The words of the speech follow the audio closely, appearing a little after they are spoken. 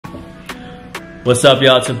What's up,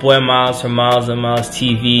 y'all? It's your boy Miles from Miles and Miles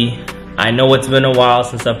TV. I know it's been a while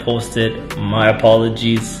since I posted. My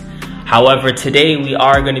apologies. However, today we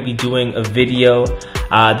are going to be doing a video.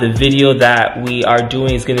 The video that we are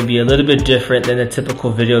doing is going to be a little bit different than the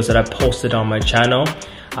typical videos that I posted on my channel.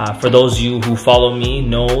 For those of you who follow me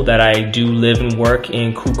know that I do live and work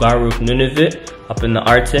in Kugaaruk, Nunavut, up in the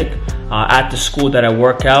Arctic. At the school that I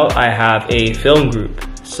work out, I have a film group.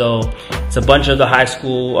 So it's a bunch of the high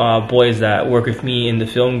school boys that work with me in the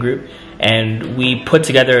film group, and we put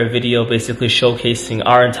together a video basically showcasing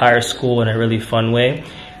our entire school in a really fun way.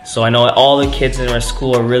 So I know all the kids in our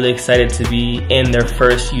school are really excited to be in their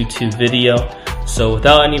first YouTube video. So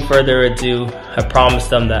without any further ado, I promised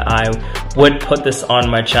them that I would put this on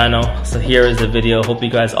my channel. So here is the video. Hope you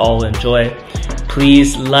guys all enjoy.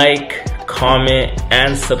 Please like, comment,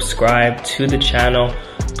 and subscribe to the channel.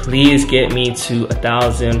 Please get me to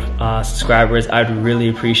 1,000 subscribers. I'd really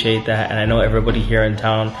appreciate that, and I know everybody here in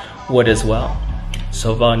town would as well.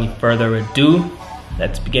 So without any further ado,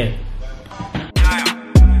 let's begin.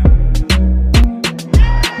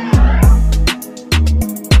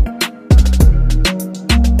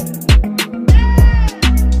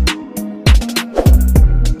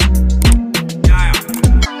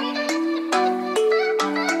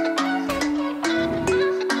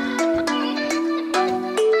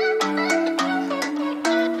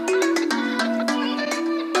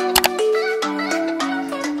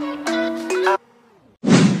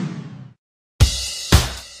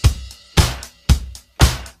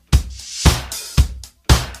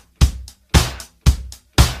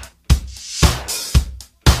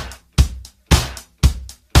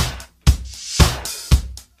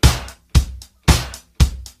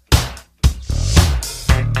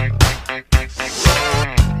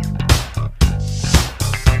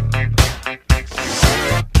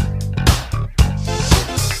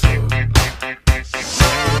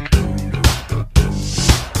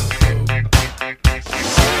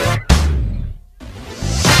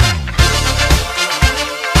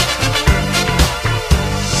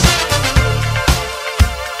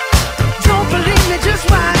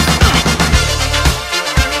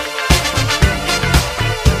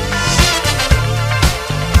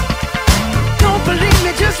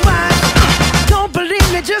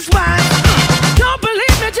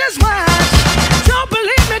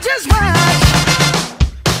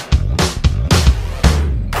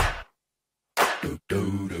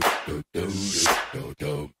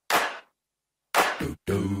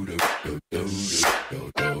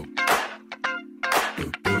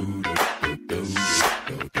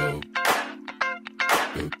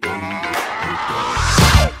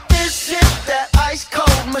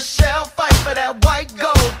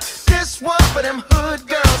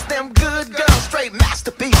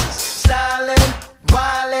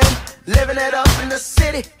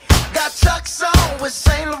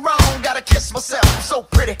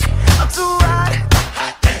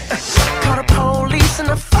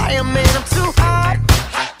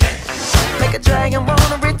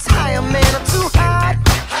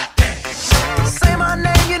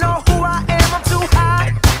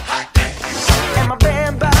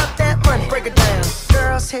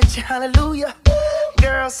 Hallelujah,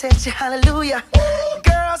 girls hit you, hallelujah,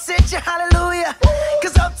 girls hit you, hallelujah,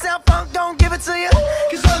 cause Uptown Funk don't give it to you,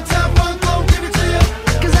 cause Uptown Funk don't give it to you,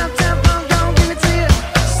 cause Uptown Funk don't give it to you.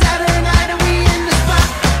 Saturday night and we in the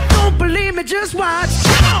spot, don't believe me, just watch.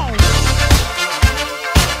 Come on.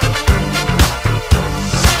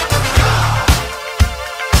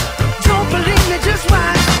 Don't believe me, just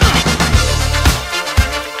watch.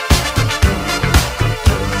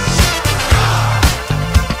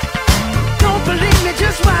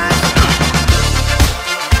 Just watch.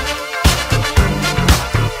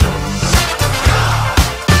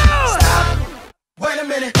 Stop. Wait a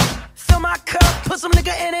minute. Fill my cup, put some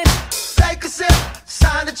nigga in it. Take a sip,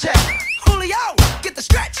 sign the check. Julio, get the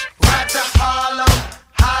stretch. Right to Harlem,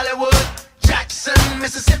 Hollywood, Jackson,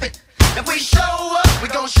 Mississippi. If we show up, we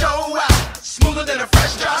gon' show out. Smoother than a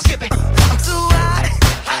fresh drop skipping. I'm too hot.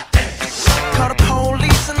 Call the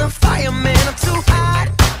police and the firemen. I'm too hot.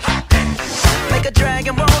 Make a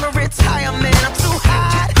dragon wanna retire, man, I'm too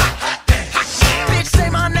hot. Bitch, say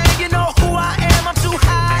my name, you know who I am, I'm too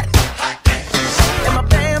hot. And my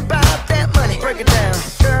band bought that money, break it down.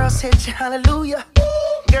 Girls hit you, hallelujah.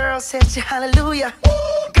 Girls hit you, hallelujah.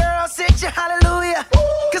 Girls hit you, hallelujah.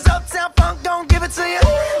 Cause Uptown Funk don't give it to you.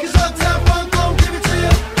 Cause Uptown Funk don't give it to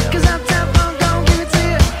you. Cause Uptown Funk don't give it to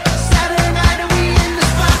you. Saturday night and we in the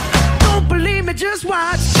spot. Don't believe me, just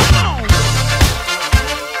watch. Come on.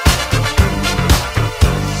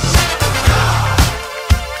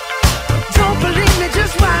 Don't believe me,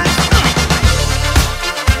 just watch.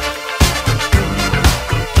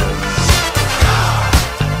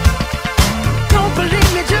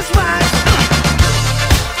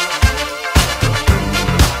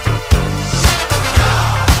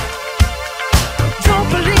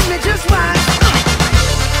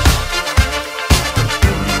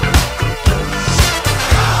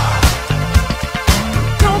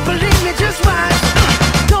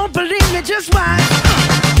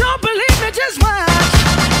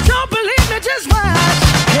 just watch.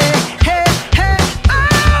 Hey, hey, hey,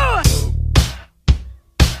 oh!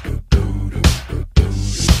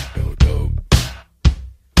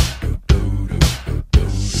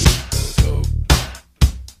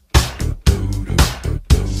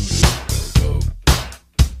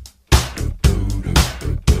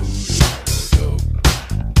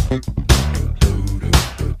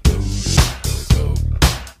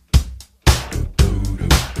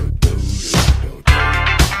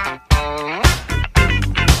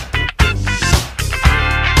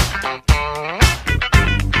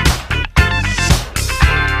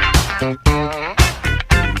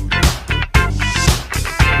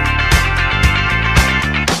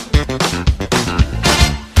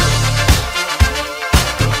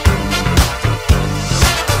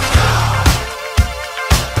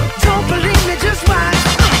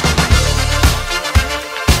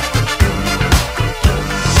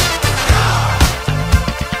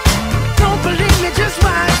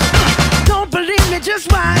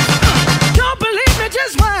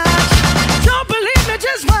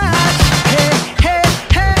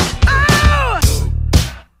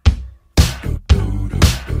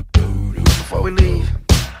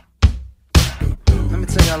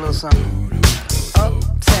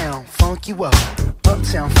 Uptown, funk you up.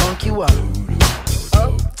 Uptown, funk you up.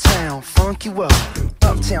 Uptown, funk you up.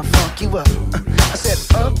 Uptown, funk you up. I said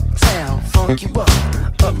uptown, funk you up.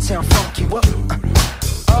 Uptown, funk you up.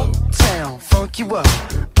 Uptown, funk you up.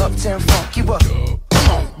 Uptown, funk you up. Come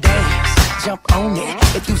on, dance, jump on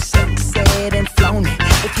it. If you sexed and flown it,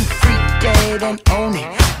 if you freaked dead and own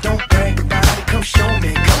it, don't brag about it, come show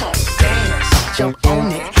me. Come on, dance, jump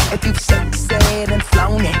on it. If you sexed and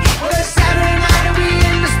flown it, well, it's Saturday night and we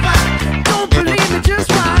in the spot. Don't believe me, just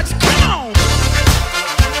watch. Come on.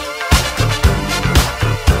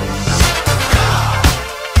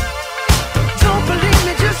 Don't believe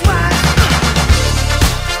me, just watch.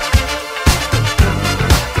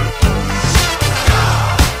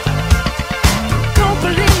 Don't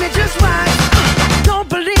believe me, just watch. Don't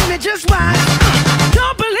believe me, just watch.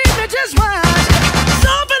 Don't believe me, just watch.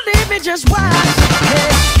 Don't believe me, just watch.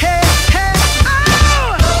 Hey, hey, hey,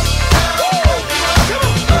 oh!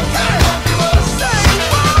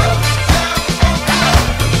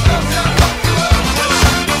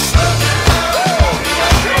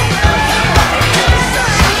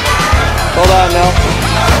 Hold on now.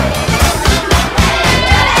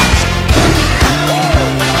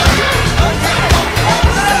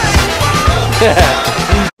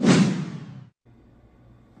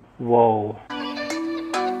 Whoa.